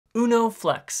Uno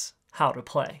Flex, how to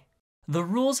play. The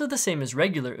rules are the same as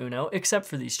regular Uno except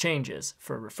for these changes.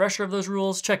 For a refresher of those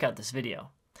rules, check out this video.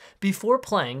 Before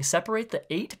playing, separate the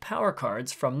 8 power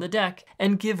cards from the deck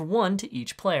and give one to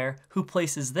each player, who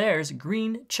places theirs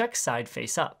green check side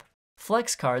face up.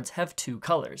 Flex cards have 2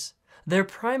 colors, their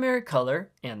primary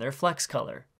color and their flex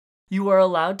color. You are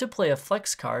allowed to play a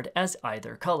flex card as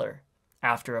either color.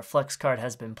 After a flex card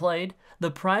has been played, the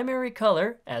primary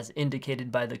color, as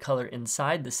indicated by the color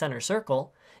inside the center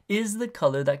circle, is the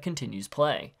color that continues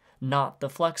play, not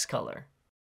the flex color.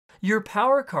 Your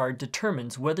power card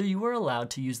determines whether you are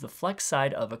allowed to use the flex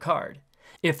side of a card.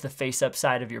 If the face-up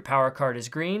side of your power card is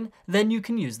green, then you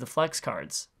can use the flex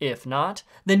cards. If not,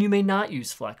 then you may not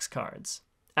use flex cards.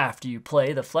 After you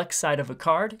play the flex side of a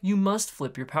card, you must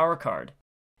flip your power card.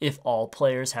 If all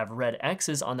players have red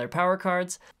X's on their power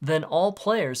cards, then all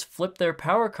players flip their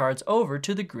power cards over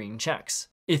to the green checks.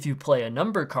 If you play a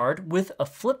number card with a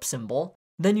flip symbol,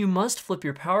 then you must flip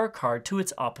your power card to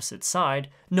its opposite side,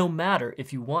 no matter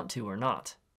if you want to or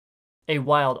not. A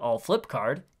wild all flip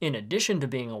card, in addition to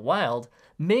being a wild,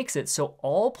 makes it so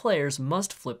all players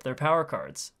must flip their power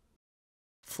cards.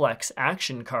 Flex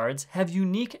action cards have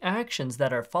unique actions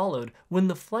that are followed when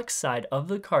the flex side of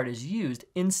the card is used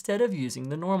instead of using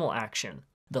the normal action.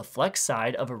 The flex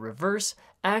side of a reverse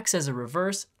acts as a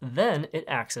reverse, then it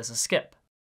acts as a skip.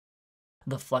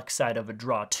 The flex side of a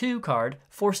draw 2 card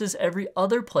forces every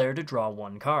other player to draw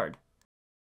 1 card.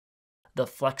 The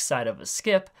flex side of a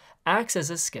skip acts as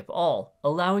a skip all,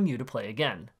 allowing you to play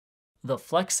again. The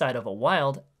flex side of a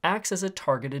wild acts as a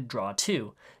targeted draw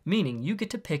 2, meaning you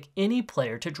get to pick any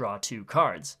player to draw 2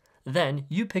 cards. Then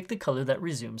you pick the color that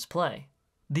resumes play.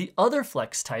 The other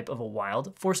flex type of a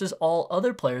wild forces all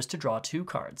other players to draw 2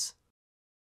 cards.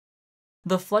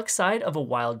 The flex side of a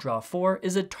wild draw 4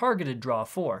 is a targeted draw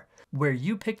 4, where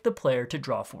you pick the player to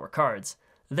draw 4 cards.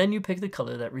 Then you pick the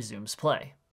color that resumes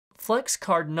play. Flex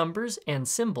card numbers and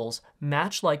symbols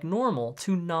match like normal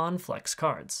to non-flex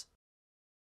cards.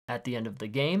 At the end of the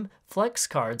game, flex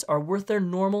cards are worth their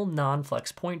normal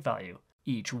non-flex point value.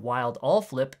 Each wild all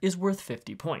flip is worth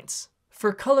 50 points.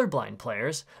 For colorblind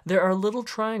players, there are little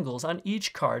triangles on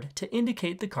each card to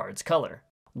indicate the card's color.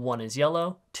 1 is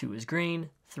yellow, 2 is green,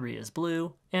 3 is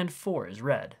blue, and 4 is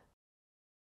red.